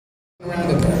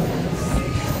Around it there.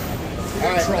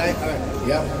 All right.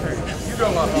 Yep. You go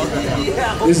up.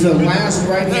 This is the last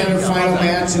right-hand and final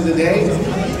match of the day.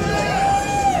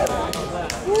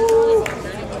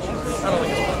 I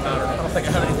don't think I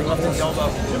have anything left in the elbow.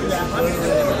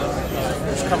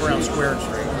 Just come around square and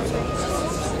straight.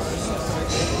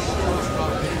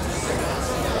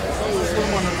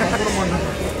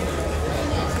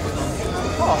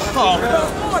 Come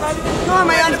on,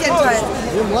 my arm's getting tight.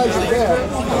 Come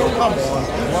on.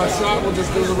 One shot, we'll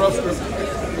just do the rough grip.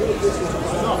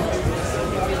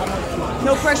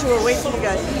 No pressure, we'll wait for you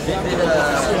guys.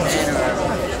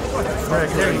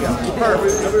 There you go.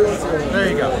 Perfect. There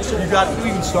you go.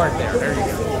 You can start there. There you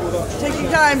go. Take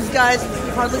your time, guys.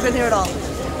 You've hardly been here at all.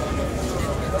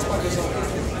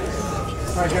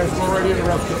 All right, guys, go right in the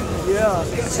rough grip. Yeah.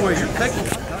 Boy, you're picking.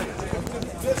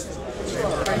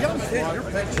 You're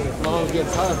picking. I was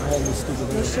getting tired of holding this stupid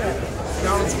No shit.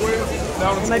 Down and square.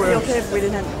 Down and It might be square. okay if we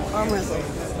didn't have arm wrestle.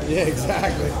 Yeah,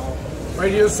 exactly.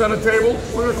 Right here, center table.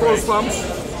 We're gonna close thumbs.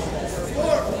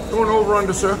 Going over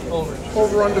under, sir.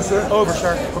 Over under, sir. Over,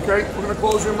 sir. Okay, we're gonna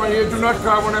close him right here. Do not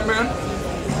carve on that man.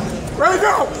 Ready,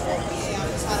 go!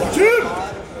 Two.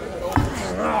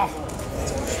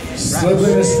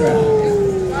 Slipping the strap.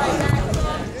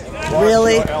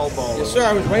 Really? Yes, sir.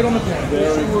 I was right on the pin.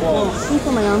 Very close. Can you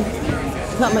put my arm?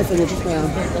 Not my finger, just my arm.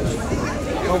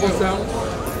 Elbows down.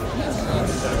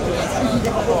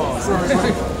 Sorry,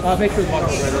 Make sure the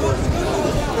bottom's right over.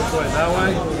 This way. That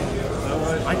way.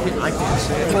 I can't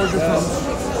see it. Close your thumbs.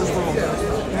 Just roll.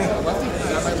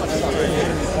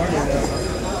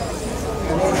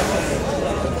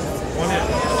 One in.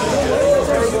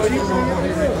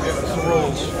 Some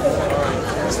rolls.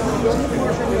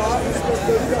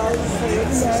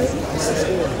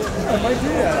 I might do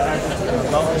that.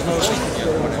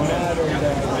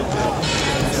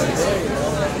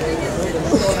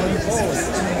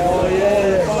 Oh,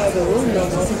 yeah. The room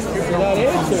number.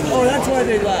 Oh, that's why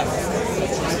they left.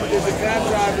 There's a cab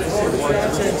driver called the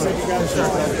cab saying you got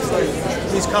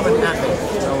He's coming at me.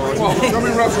 Well, let me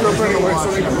rough it up anyway so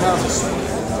he can pass us.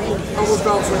 Elbows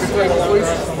down so he can take it,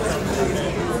 please.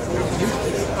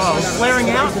 Oh, flaring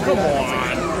out? Come on.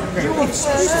 He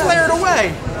flared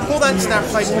away. Pull that snap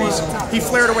tight, please. He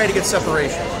flared away to get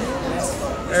separation.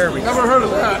 There we go. Never heard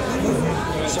of that.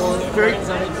 Okay.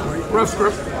 Rough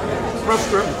grip. Rough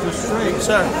grip. Just straight.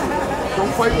 Sir.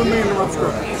 Don't fight with me in the rough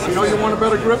grip. You know you want a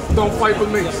better grip? Don't fight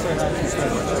with me.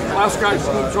 Last guy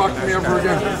won't talk to me ever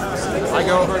again. I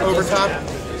go over top.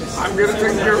 I'm going to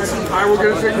take care of it. I will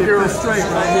get it taken care of straight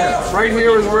right here. Right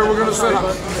here is where we're going to set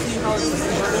up.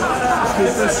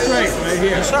 Keep this straight right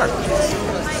here. Yes, sir.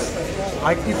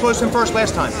 You closed him first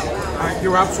last time.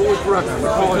 You're absolutely correct. I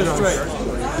apologize.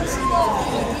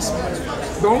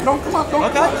 Don't come up.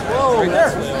 Don't come up. Right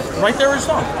there. Right there is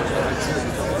on.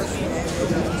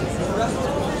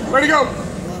 Ready to go.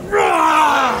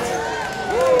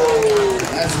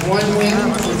 That's one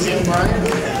win for Jim Bryan.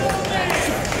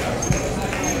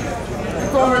 You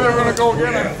told me they were going to go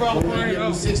again. I fell.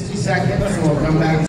 60 seconds, and we'll come back.